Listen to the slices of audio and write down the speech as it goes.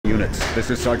units. This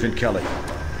is Sergeant Kelly.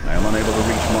 I am unable to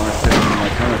reach Mars City in my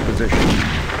current position.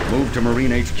 Move to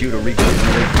Marine HQ to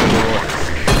reconfirm further orders.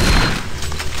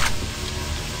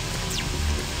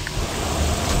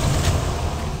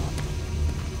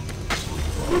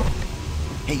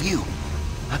 Hey, you!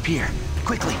 Up here,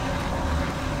 quickly!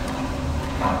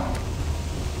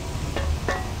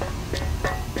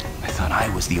 I thought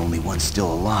I was the only one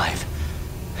still alive.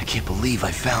 I can't believe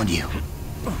I found you.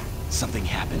 Something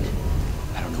happened.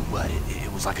 I don't know what.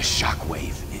 It was like a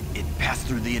shockwave. It passed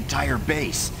through the entire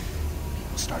base.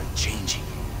 People started changing.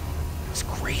 It was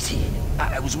crazy.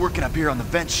 I was working up here on the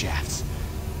vent shafts.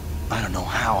 I don't know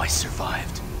how I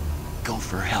survived. Go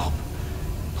for help.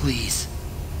 Please.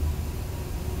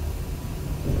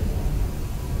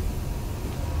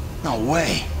 No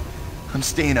way. I'm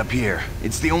staying up here.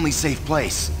 It's the only safe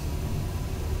place.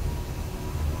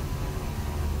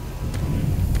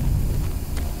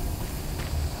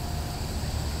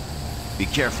 Be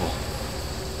careful.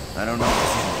 I don't know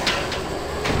what's in there.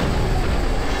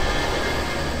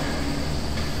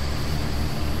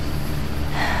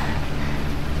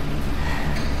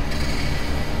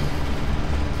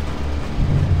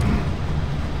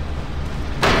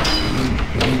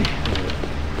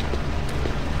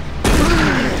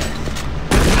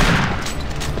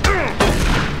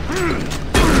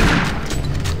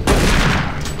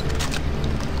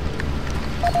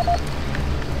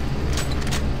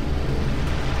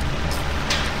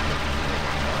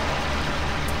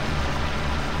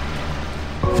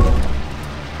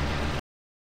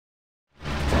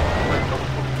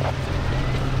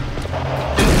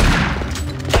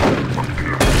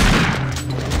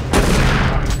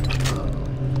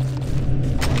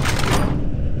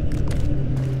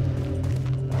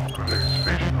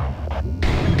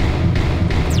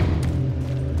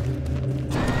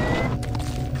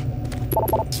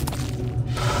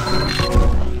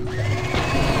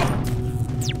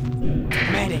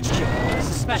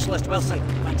 Specialist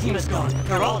Wilson, my team is gone.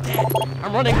 They're all dead.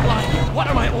 I'm running blind. What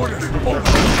are my orders? Over.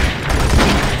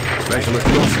 Specialist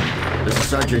Wilson, this is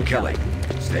Sergeant Kelly.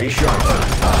 Stay sharp.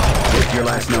 Get your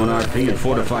last known RP and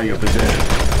fortify your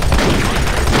position.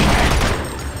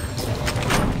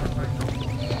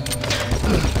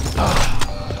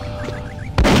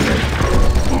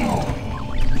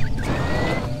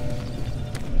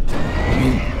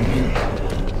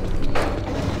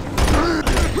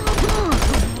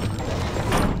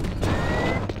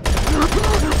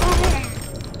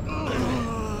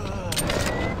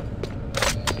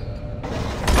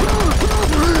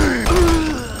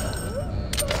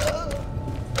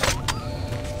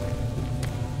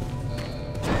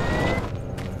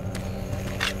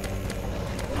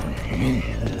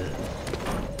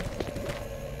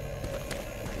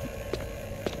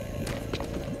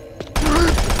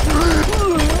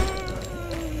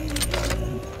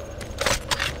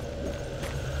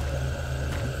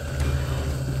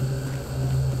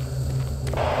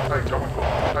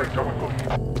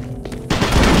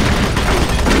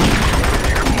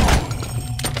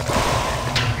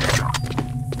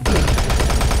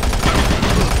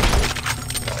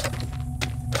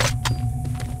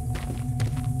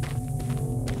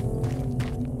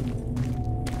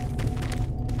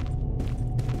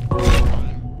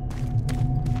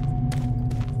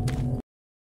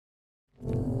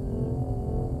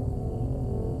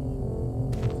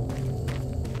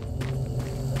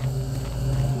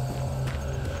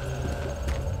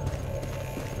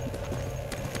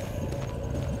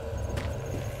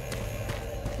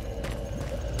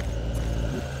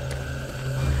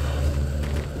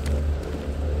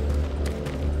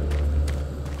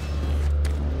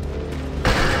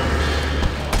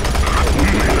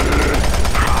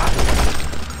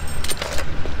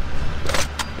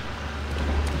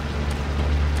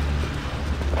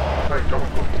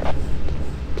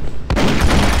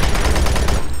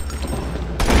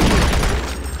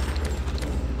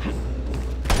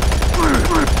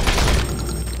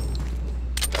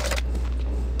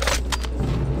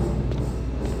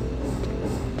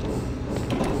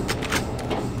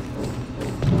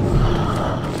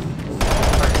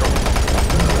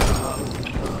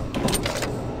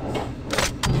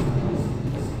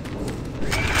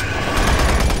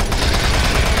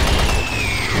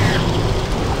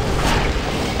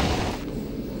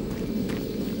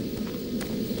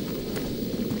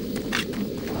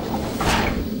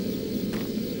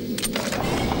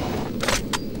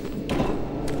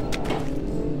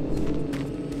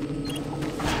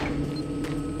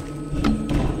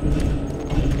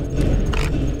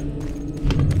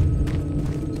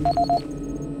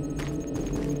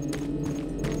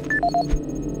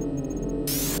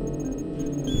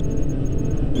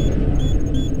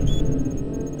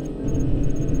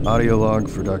 Audio log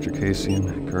for Dr.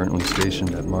 Kasian, currently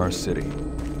stationed at Mars City.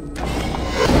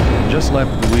 Just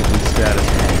left the weekly status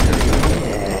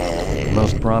monitor. The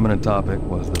most prominent topic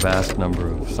was the vast number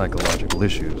of psychological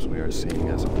issues we are seeing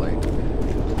as of late.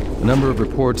 The number of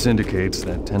reports indicates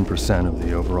that 10% of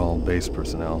the overall base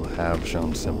personnel have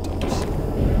shown symptoms.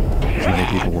 As many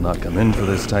people will not come in for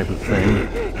this type of thing,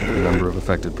 the number of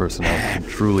affected personnel can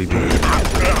truly be range.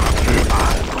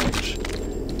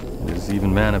 It has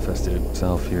even manifested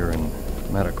itself here in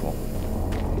medical.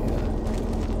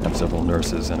 We have several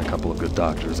nurses and a couple of good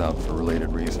doctors out for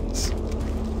related reasons.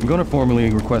 I'm going to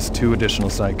formally request 2 additional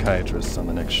psychiatrists on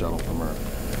the next shuttle from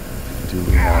Earth. Do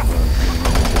we have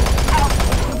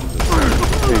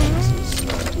patients is to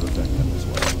affect them as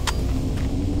well.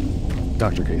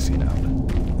 Dr. Kasian out.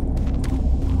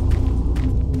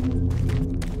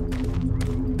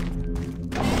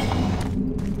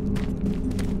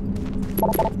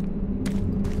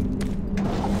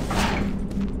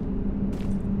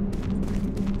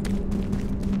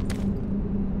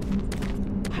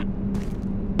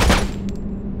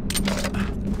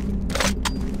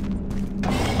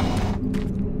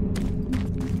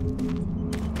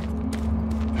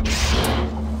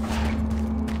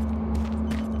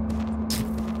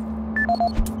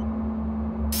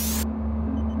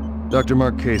 Dr.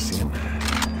 Mark Kasian,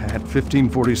 at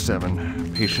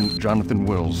 1547, patient Jonathan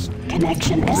Wills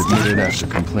Connection was admitted established.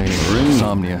 after complaining of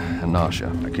insomnia and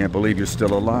nausea. I can't believe you're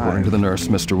still alive. According to the nurse,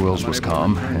 Mr. Wills was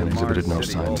calm and exhibited no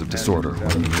signs of disorder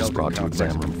when he was brought to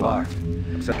exam room 5.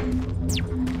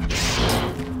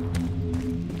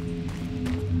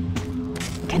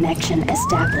 Connection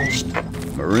established.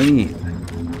 Marine,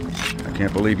 I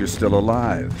can't believe you're still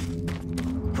alive.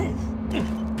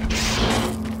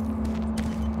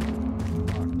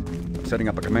 Setting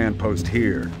up a command post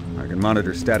here. I can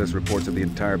monitor status reports of the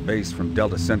entire base from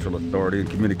Delta Central Authority and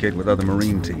communicate with other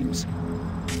Marine teams.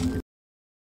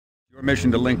 Your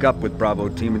mission to link up with Bravo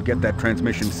Team and get that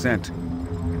transmission sent.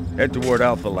 Head toward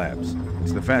Alpha Labs.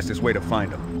 It's the fastest way to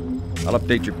find them. I'll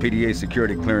update your PDA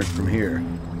security clearance from here.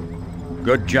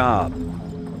 Good job,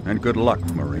 and good luck,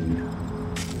 Marine.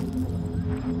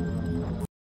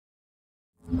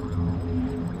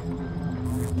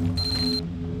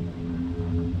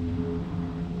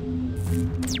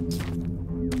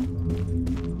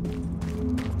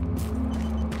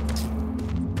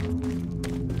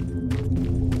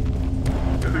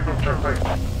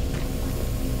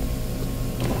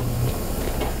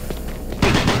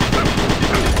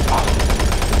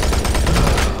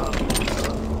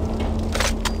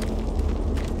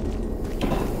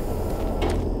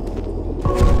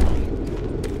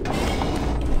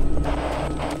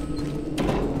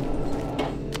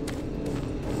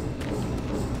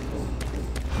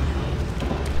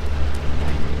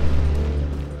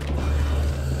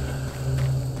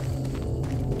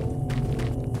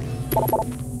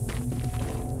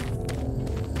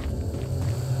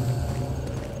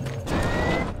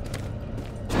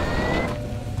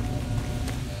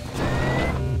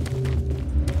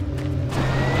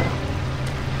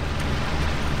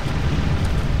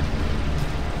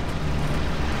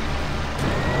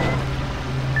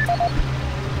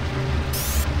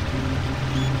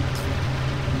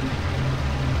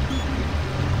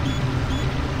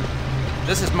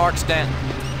 This is Mark Stanton,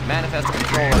 Manifest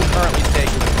Controller, currently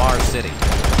stationed at Mars City.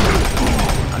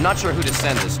 I'm not sure who to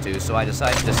send this to, so I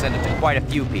decided to send it to quite a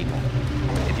few people.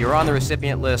 If you're on the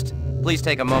recipient list, please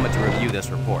take a moment to review this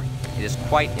report. It is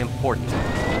quite important.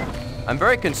 I'm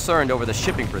very concerned over the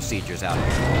shipping procedures out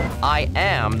here. I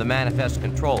am the Manifest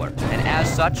Controller, and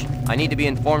as such, I need to be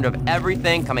informed of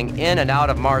everything coming in and out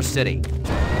of Mars City.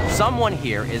 Someone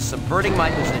here is subverting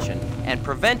my position and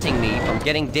preventing me from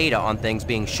getting data on things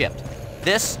being shipped.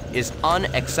 This is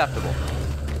unacceptable.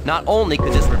 Not only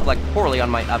could this reflect poorly on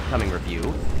my upcoming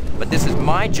review, but this is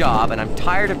my job and I'm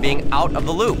tired of being out of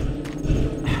the loop.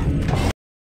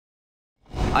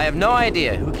 I have no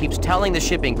idea who keeps telling the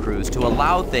shipping crews to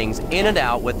allow things in and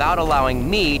out without allowing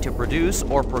me to produce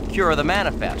or procure the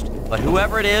manifest. But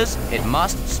whoever it is, it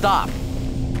must stop.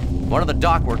 One of the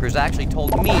dock workers actually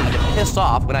told me to piss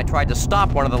off when I tried to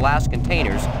stop one of the last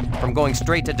containers from going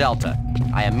straight to Delta.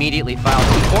 I immediately filed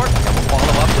a report and will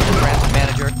follow up with the transit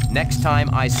manager next time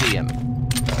I see him.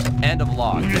 End of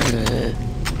log.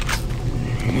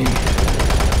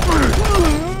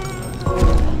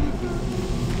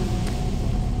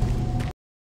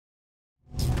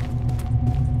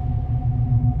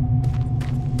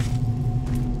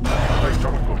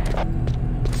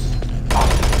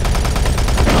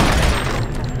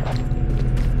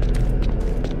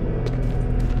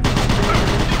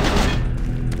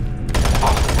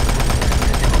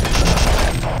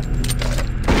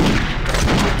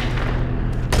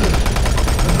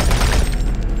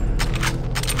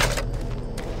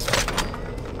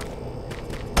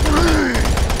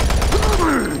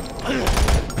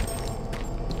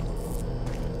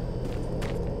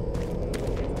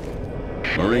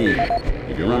 Marine.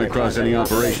 If you run across any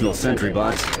operational sentry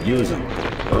bots, use them.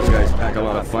 Those guys pack a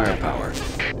lot of firepower.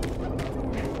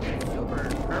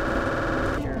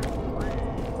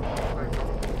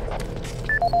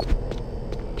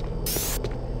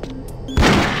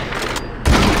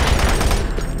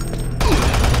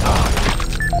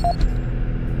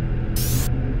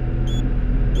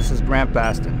 Grant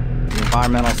Baston, the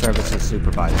Environmental Services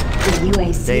Supervisor. The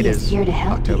UAC Date is here to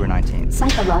help October you. 19th.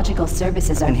 Psychological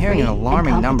services I've been are hearing free an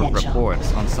alarming and number of confidential.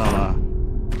 reports on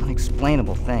some,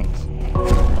 unexplainable things.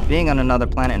 Being on another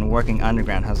planet and working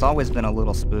underground has always been a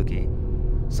little spooky,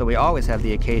 so we always have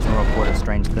the occasional report of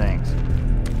strange things.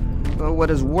 But what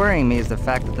is worrying me is the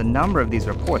fact that the number of these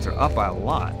reports are up by a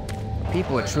lot.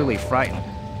 People are truly frightened.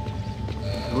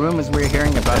 The rumors we're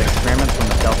hearing about experiments from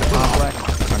the Delta Complex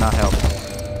are not helping.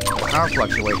 Power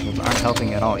fluctuations aren't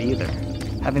helping at all either.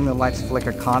 Having the lights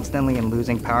flicker constantly and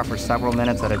losing power for several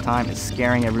minutes at a time is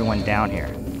scaring everyone down here.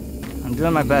 I'm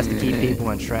doing my best to keep people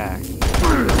on track,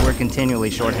 but we're continually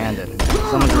short-handed.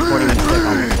 Someone's reporting in sick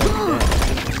almost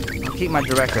every day. I'll keep my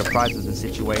director apprised of the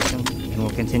situation, and will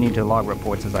continue to log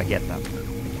reports as I get them.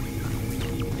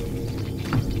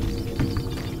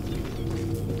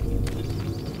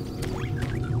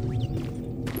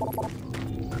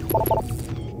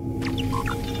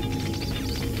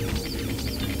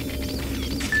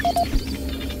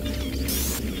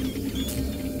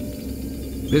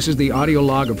 This is the audio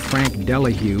log of Frank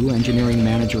Delahue, engineering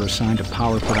manager assigned to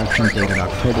power production, dated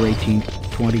October 18,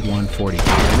 2140.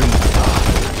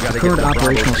 The current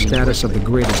operational status of the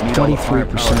grid is 23%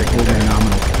 over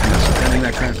nominal capacity.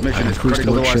 That transmission is Increased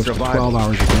critical work to our shifts to survival. 12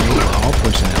 hours a day for all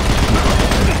personnel.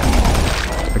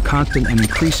 The constant and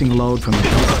increasing load from the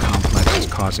Delta complex is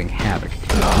causing havoc.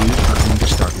 We are going to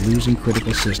start losing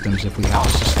critical systems if we have to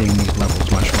sustain these levels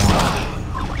much longer.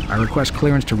 I request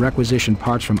clearance to requisition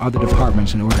parts from other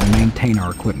departments in order to maintain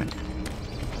our equipment.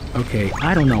 Okay,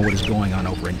 I don't know what is going on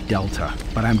over in Delta,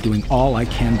 but I'm doing all I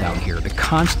can down here. The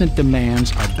constant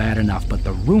demands are bad enough, but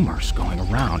the rumors going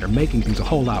around are making things a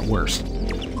whole lot worse.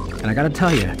 And I gotta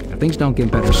tell you, if things don't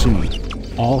get better soon,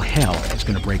 all hell is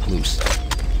gonna break loose.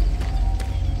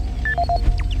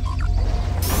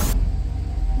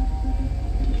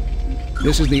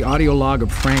 This is the audio log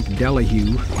of Frank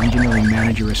Delahue, engineering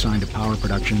manager assigned to power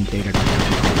production, dated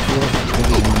October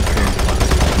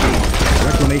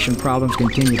 2145. Reclamation problems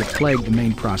continue to plague the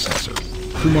main processor.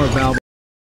 2 more valve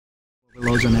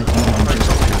overloads on that unit in just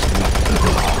the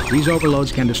past week. These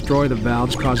overloads can destroy the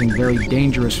valves, causing very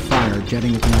dangerous fire,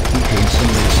 jetting with enough heat to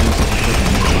incinerate sensitive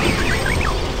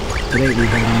equipment. Today we've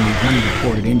had only 1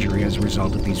 reported injury as a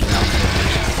result of these valve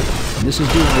failures. And this is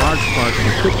due in large part to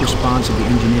the quick response of the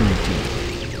engineering team.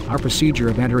 Our procedure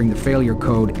of entering the failure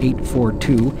code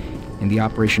 842 in the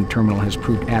operation terminal has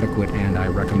proved adequate, and I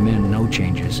recommend no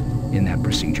changes in that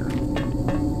procedure.